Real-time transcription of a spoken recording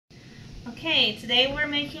Okay, today we're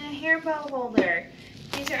making a hair bow holder.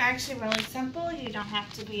 These are actually really simple. You don't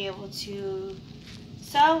have to be able to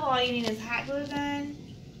sew. All you need is a hot glue gun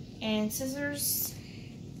and scissors,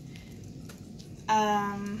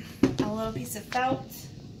 a little piece of felt,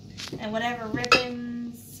 and whatever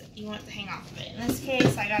ribbons you want to hang off of it. In this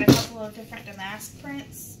case, I got a couple of different Damask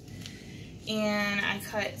prints, and I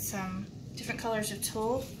cut some different colors of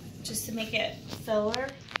tulle just to make it fuller.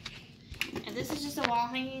 And this is just a wall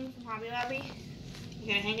hanging from Hobby Lobby.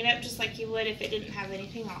 You're going to hang it up just like you would if it didn't have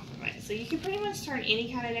anything off of it. So you can pretty much turn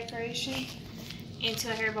any kind of decoration into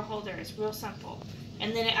a hair bow holder. It's real simple.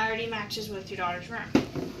 And then it already matches with your daughter's room.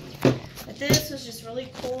 But this was just really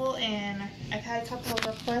cool, and I've had a couple of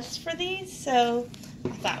requests for these, so I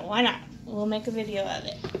thought, why not? We'll make a video of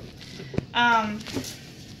it.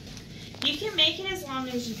 You can make it as long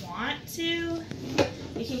as you want to.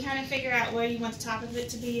 You can kind of figure out where you want the top of it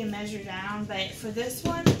to be and measure down, but for this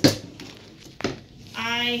one,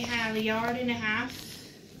 I have 1.5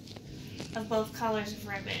 yards of both colors of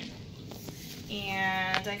ribbon,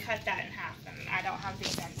 and I cut that in half, and I don't have the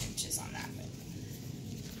exact inches on that, but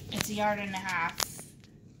it's 1.5 yards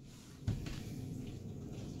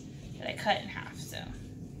that I cut in half, so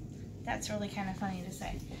that's really kind of funny to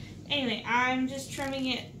say. Anyway, I'm just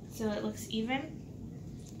trimming it so it looks even.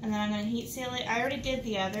 And then I'm going to heat seal it. I already did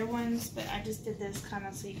the other ones, but I just did this kind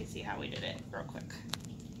of so you can see how we did it real quick.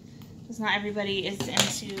 Because not everybody is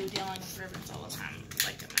into dealing with ribbons all the time,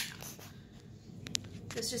 like in my house.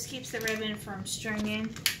 This just keeps the ribbon from stringing.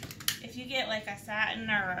 If you get like a satin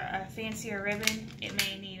or a fancier ribbon, it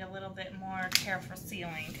may need a little bit more careful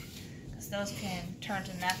sealing, because those can turn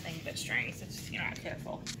to nothing but strings if you're not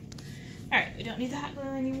careful. Alright, we don't need the hot glue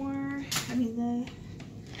anymore. I need the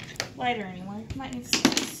lighter anymore. Might need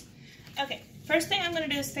scissors. Okay, first thing I'm going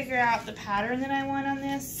to do is figure out the pattern that I want on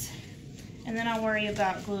this, and then I'll worry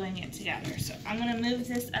about gluing it together. So I'm going to move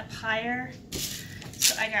this up higher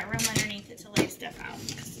so I got room underneath it to lay stuff out,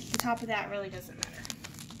 because the top of that really doesn't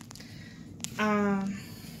matter.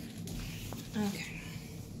 Okay.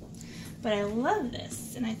 But I love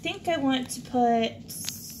this, and I think I want to put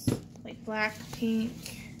like black,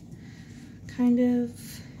 pink, kind of.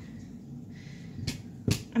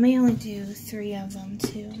 I may only do 3 of them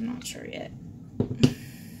too, I'm not sure yet.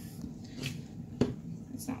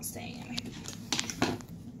 It's not staying in here.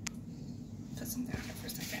 Put something on it for a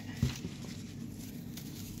second.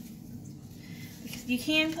 Because you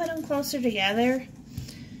can put them closer together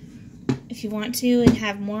if you want to and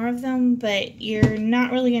have more of them, but you're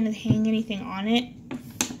not really going to hang anything on it.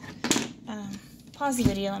 Pause the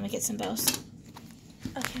video, let me get some bows.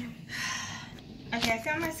 Okay. Okay, I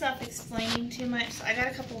found myself explaining too much, so I got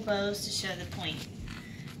a couple of bows to show the point.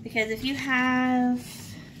 Because if you have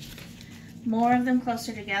more of them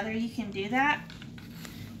closer together, you can do that,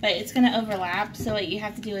 but it's going to overlap, so what you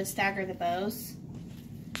have to do is stagger the bows.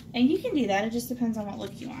 And you can do that, it just depends on what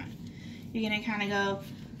look you want. You're going to kind of go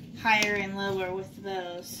higher and lower with the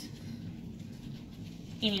bows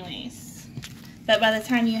anyways. But by the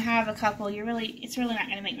time you have a couple, it's really not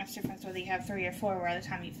going to make much difference whether you have 3 or 4 by the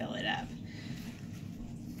time you fill it up.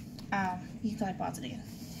 You can pause it again.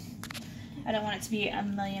 I don't want it to be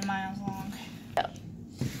 1,000,000 miles long.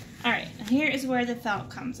 Alright, here is where the felt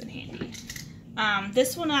comes in handy.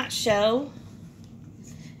 This will not show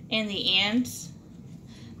in the end,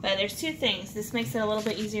 but there's 2 things. This makes it a little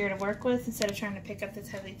bit easier to work with instead of trying to pick up this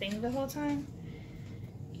heavy thing the whole time.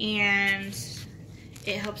 And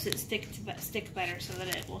it helps it stick better so that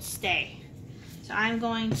it will stay. So I'm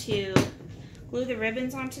going to glue the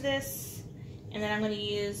ribbons onto this, and then I'm going to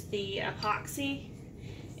use the epoxy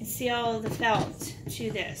and seal the felt to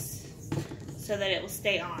this so that it will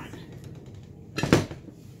stay on.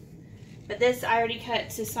 But this I already cut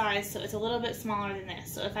to size, so it's a little bit smaller than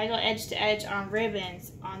this. So if I go edge to edge on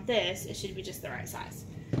ribbons on this, it should be just the right size.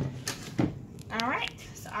 Alright,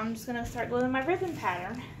 so I'm just going to start gluing my ribbon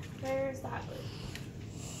pattern. Where's the hot glue?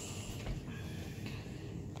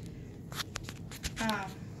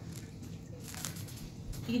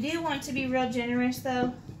 You do want to be real generous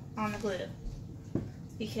though on the glue,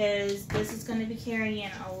 because this is going to be carrying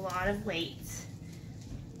a lot of weight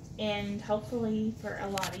and hopefully for a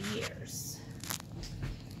lot of years.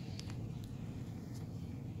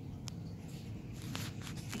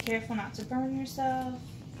 Be careful not to burn yourself.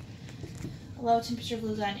 A low temperature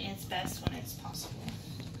glue gun is best when it's possible.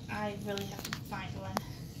 I really have to find one.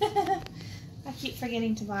 I keep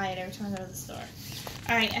forgetting to buy it every time I go to the store.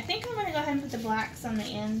 Alright, I think I'm going to go ahead and put the blacks on the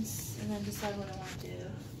ends and then decide what I want to do.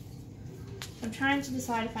 I'm trying to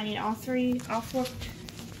decide if I need all 4. If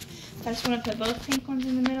I just want to put both pink ones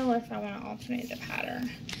in the middle or if I want to alternate the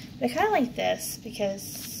pattern. But I kind of like this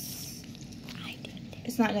because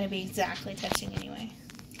It's not going to be exactly touching anyway.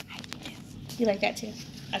 You like that too?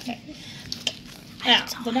 Okay. Now,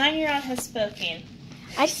 the 9-year-old has spoken.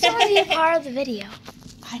 I just want to be a part of the video.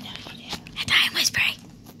 I know you do. And I am whispering.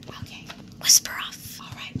 Okay. Whisper off. All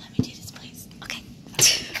right, let me do this, please. Okay.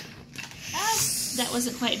 Oh, that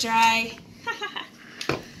wasn't quite dry.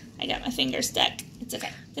 I got my finger stuck. It's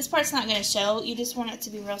okay. This part's not going to show. You just want it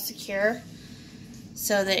to be real secure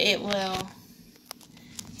so that it will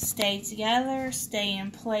stay together, stay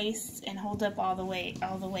in place, and hold up all the weight.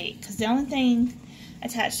 Because the only thing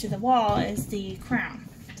attached to the wall is the crown.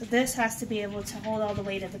 So this has to be able to hold all the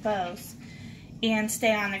weight of the bows and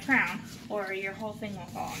stay on the crown, or your whole thing will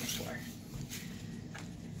fall on the floor.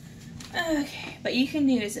 Okay, but you can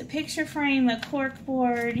use a picture frame, a cork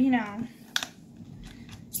board, you know,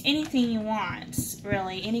 anything you want,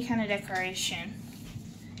 really, any kind of decoration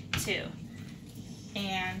too.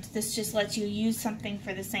 And this just lets you use something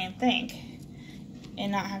for the same thing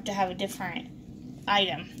and not have to have a different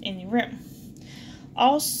item in your room.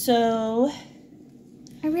 Also,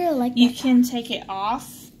 I really like that. You can take it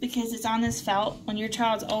off because it's on this felt. When your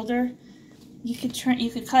child's older, you could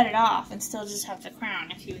cut it off and still just have the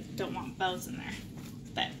crown if you don't want bows in there.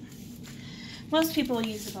 But most people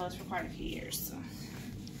use the bows for quite a few years, so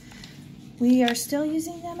we are still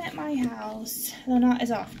using them at my house, though not as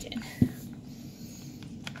often.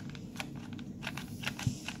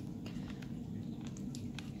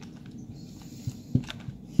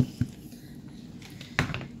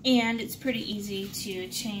 And it's pretty easy to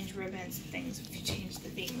change ribbons and things if you change the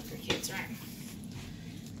theme with your kids around.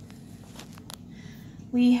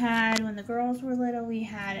 We had, when the girls were little, we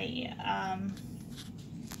had a,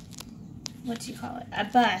 a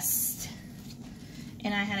bust.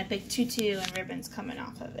 And I had a big tutu and ribbons coming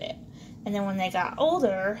off of it. And then when they got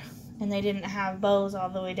older, and they didn't have bows all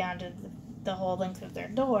the way down to the whole length of their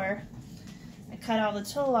door, I cut all the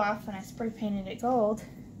tulle off and I spray painted it gold.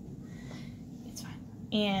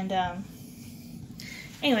 And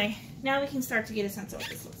anyway, now we can start to get a sense of what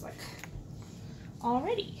this looks like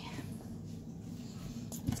already.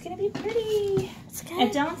 It's gonna be pretty. I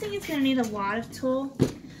don't think it's gonna need a lot of tulle.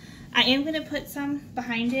 I am gonna put some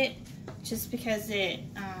behind it just because it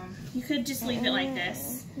you could just leave it like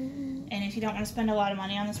this, and if you don't want to spend a lot of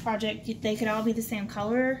money on this project, they could all be the same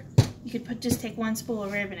color. You could just take one spool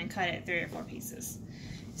of ribbon and cut it 3 or 4 pieces,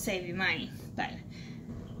 save you money. But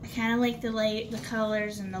I kind of like the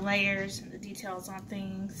colors and the layers and the details on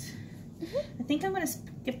things. I think I'm going to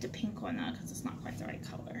skip the pink one though because it's not quite the right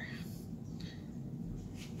color.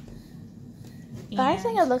 But I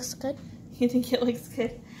think it looks good. You think it looks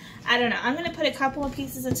good? I don't know. I'm going to put a couple of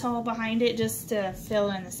pieces of tulle behind it just to fill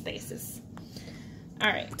in the spaces.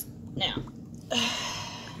 Alright, now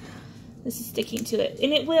this is sticking to it.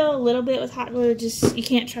 And it will a little bit with hot glue, just you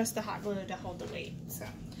can't trust the hot glue to hold the weight. So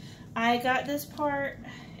I got this part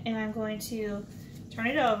and I'm going to turn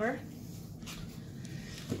it over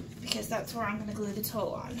because that's where I'm going to glue the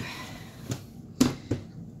tulle on.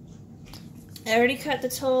 I already cut the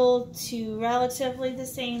tulle to relatively the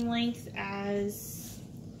same length as,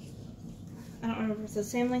 I don't remember if it's the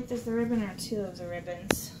same length as the ribbon or 2 of the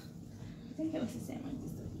ribbons. I think it was the same length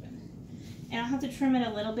as the ribbon. And I'll have to trim it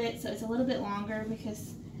a little bit so it's a little bit longer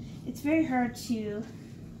because it's very hard to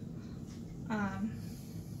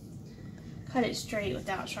cut it straight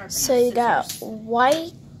without sharpening. So you got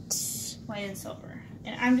white and silver.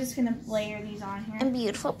 And I'm just going to layer these on here. and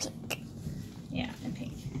beautiful pink. Yeah, and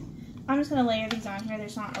pink. I'm just going to layer these on here.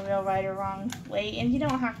 There's not a real right or wrong way, and you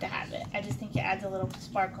don't have to have it. I just think it adds a little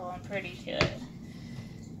sparkle and pretty to it.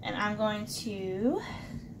 And I'm going to,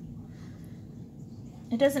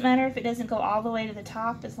 it doesn't matter if it doesn't go all the way to the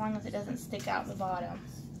top as long as it doesn't stick out the bottom.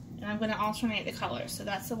 And I'm going to alternate the colors. So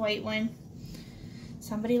that's the white one.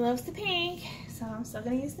 Somebody loves the pink, so I'm still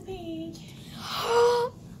going to use the pink.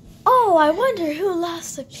 Oh, I wonder who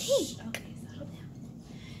loves the pink. Okay, settle down.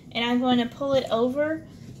 And I'm going to pull it over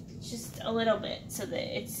just a little bit so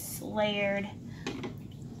that it's layered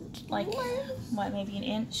like, what, maybe an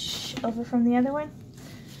inch over from the other one.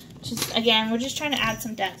 Just, again, we're just trying to add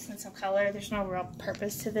some depth and some color. There's no real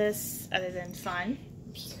purpose to this other than fun.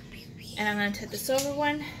 And I'm going to put the silver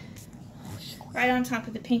one right on top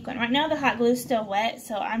of the pink one. Right now the hot glue is still wet,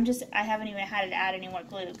 so I haven't even had to add any more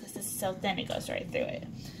glue because this is so thin it goes right through it.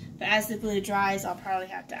 But as the glue dries, I'll probably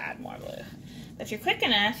have to add more glue. But if you're quick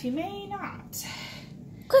enough, you may not.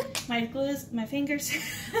 Quick! My fingers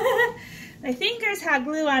my fingers have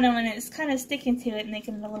glue on them and it's kind of sticking to it and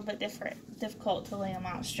making it a little bit difficult to lay them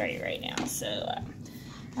out straight right now. So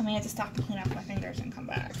I may have to stop and clean off my fingers and come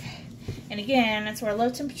back. And again, that's where a low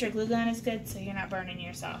temperature glue gun is good so you're not burning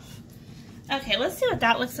yourself. Okay, let's see what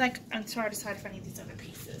that looks like. I'm trying to decide if I need these other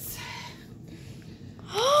pieces.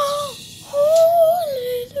 Hallelujah.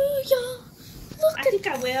 Look I think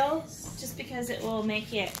I will, just because it will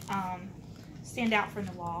make it stand out from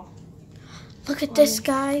the wall. Look at this,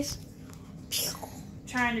 guys.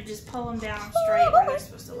 Trying to just pull them down straight where they're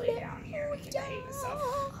supposed to lay down here. We can hate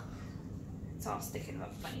myself. It's all sticking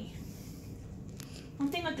up funny. One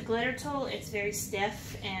thing with the glitter tool, it's very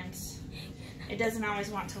stiff and it doesn't always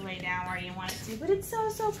want to lay down where you want it to, but it's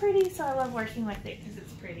so pretty, so I love working with it because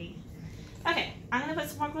it's pretty. Okay, I'm going to put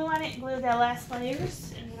some more glue on it and glue the last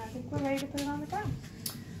layers, and then I think we're ready to put it on the ground.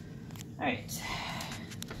 Alright.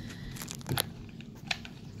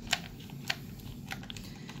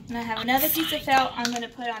 And I have another piece of felt I'm going to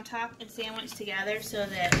put on top and sandwich together so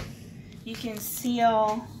that you can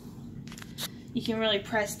seal, you can really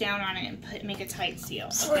press down on it and make a tight seal.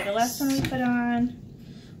 Okay, the last one we put on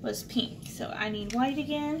was pink, so I need white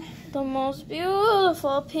again. The most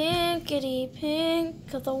beautiful pinkity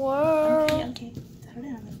pink of the world. Okay. Settle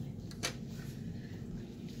down.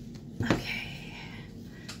 Okay.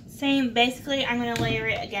 Same, basically, I'm going to layer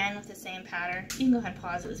it again with the same pattern. You can go ahead and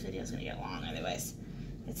pause it. This video is going to get long otherwise.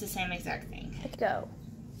 It's the same exact thing. Let's go.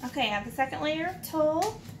 Okay, I have the second layer of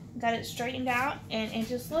tulle. Got it straightened out, and it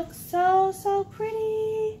just looks so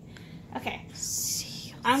pretty. Okay.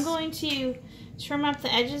 I'm going to trim up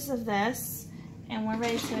the edges of this, and we're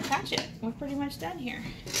ready to attach it. We're pretty much done here.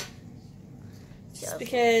 Just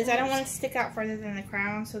because I don't want it to stick out further than the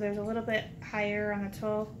crown, so there's a little bit higher on the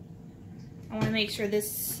tulle. I want to make sure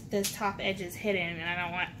this top edge is hidden, and I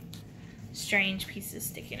don't want strange pieces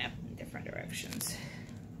sticking up in different directions.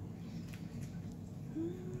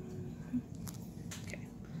 Okay.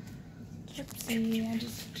 Oopsie,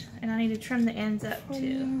 I need to trim the ends up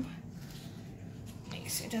too. Make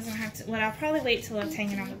sure it doesn't have to. Well, I'll probably wait till it's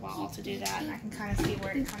hanging on the wall to do that, and I can kind of see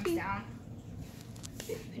where it comes down.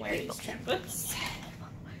 Where these trim. Oops.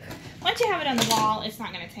 Once you have it on the wall, it's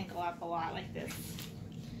not going to tangle up a lot like this.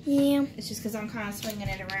 Yeah. It's just because I'm kind of swinging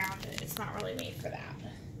it around. It's not really made for that.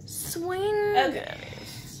 Swing. Okay.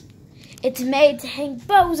 It's made to hang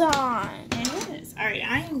bows on. It is. All right,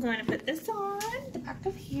 I am going to put this on the back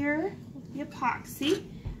of here with the epoxy.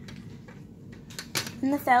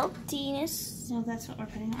 And the feltiness. So that's what we're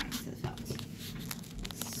putting on to the felt.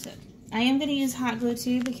 So I am going to use hot glue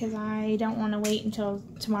too because I don't want to wait until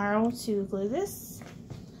tomorrow to glue this.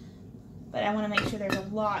 But I want to make sure there's a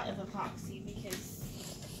lot of epoxy because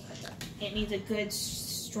it needs a good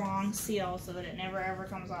strong seal so that it never ever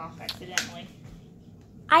comes off accidentally.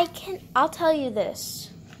 I'll tell you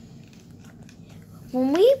this.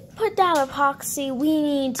 When we put down epoxy, we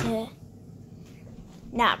need to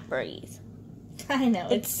not breathe. I know,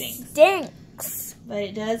 it stinks. But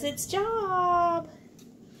it does its job.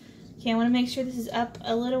 Okay, I want to make sure this is up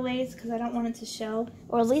a little ways because I don't want it to show.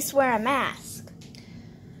 Or at least wear a mask.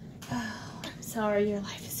 Oh, I'm sorry, your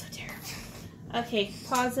life is so terrible. Okay,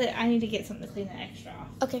 pause it. I need to get something to clean the extra off.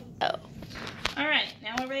 Okay. Oh. Alright,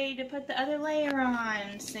 now we're ready to put the other layer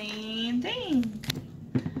on. Same thing.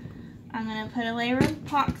 I'm going to put a layer of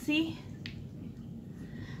epoxy.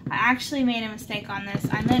 I actually made a mistake on this.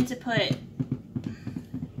 I meant to put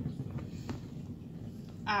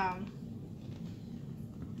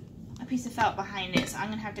a piece of felt behind it, so I'm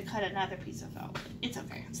going to have to cut another piece of felt. It's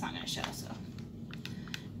okay. It's not going to show, so.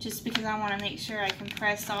 Just because I want to make sure I can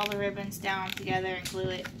press all the ribbons down together and glue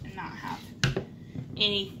it and not have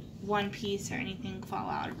any one piece or anything fall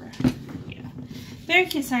out of her. Yeah. Very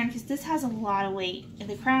concerned because this has a lot of weight and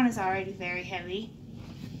the crown is already very heavy.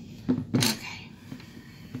 Okay.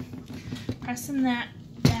 Pressing that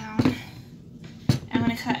down. I'm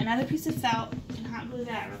going to cut another piece of felt and hot glue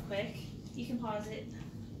that real quick. You can pause it.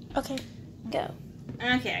 Okay. Go.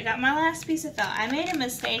 Okay, I got my last piece of felt. I made a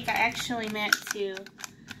mistake. I actually meant to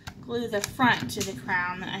glue the front to the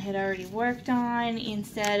crown that I had already worked on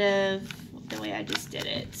instead of the way I just did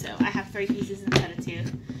it. So I have 3 pieces instead of 2.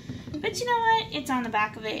 But you know what? It's on the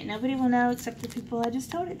back of it. Nobody will know except the people I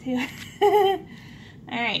just told it to.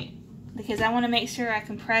 Alright. Because I want to make sure I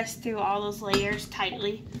can press through all those layers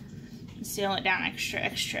tightly and seal it down extra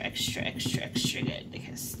good.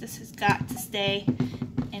 Because this has got to stay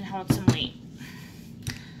and hold some weight.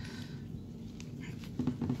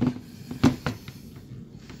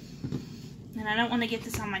 And I don't want to get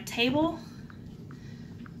this on my table.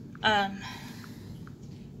 So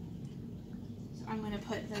I'm going to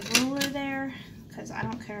put the ruler there because I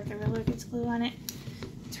don't care if the ruler gets glue on it.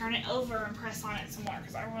 Turn it over and press on it some more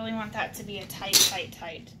because I really want that to be a tight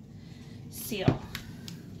seal.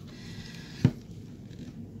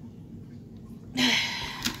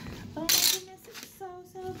 Oh my goodness, it's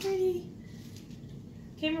so pretty.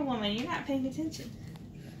 Camera won't woman, you're not paying attention.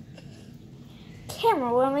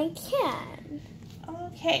 Camera woman can.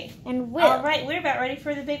 Okay. And will. All right, we're about ready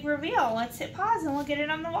for the big reveal. Let's hit pause and we'll get it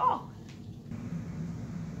on the wall.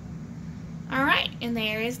 All right, and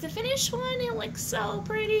there is the finished one. It looks so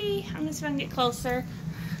pretty. I'm just going to get closer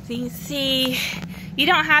so you can see. You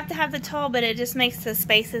don't have to have the tulle, but it just makes the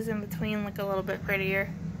spaces in between look a little bit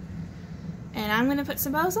prettier. And I'm going to put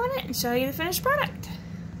some bows on it and show you the finished product.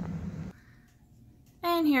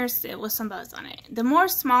 And here's it with some bows on it. The more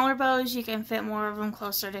smaller bows, you can fit more of them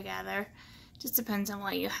closer together. Just depends on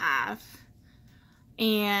what you have.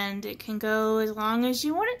 And it can go as long as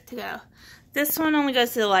you want it to go. This one only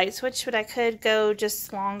goes to the light switch, but I could go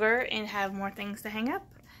just longer and have more things to hang up.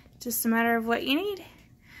 Just a matter of what you need.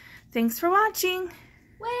 Thanks for watching.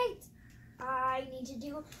 Wait, I need to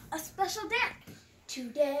do a special dance.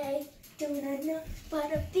 Today, don't I know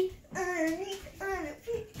what a big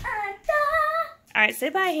Alright, say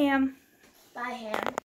bye, Ham. Bye, Ham.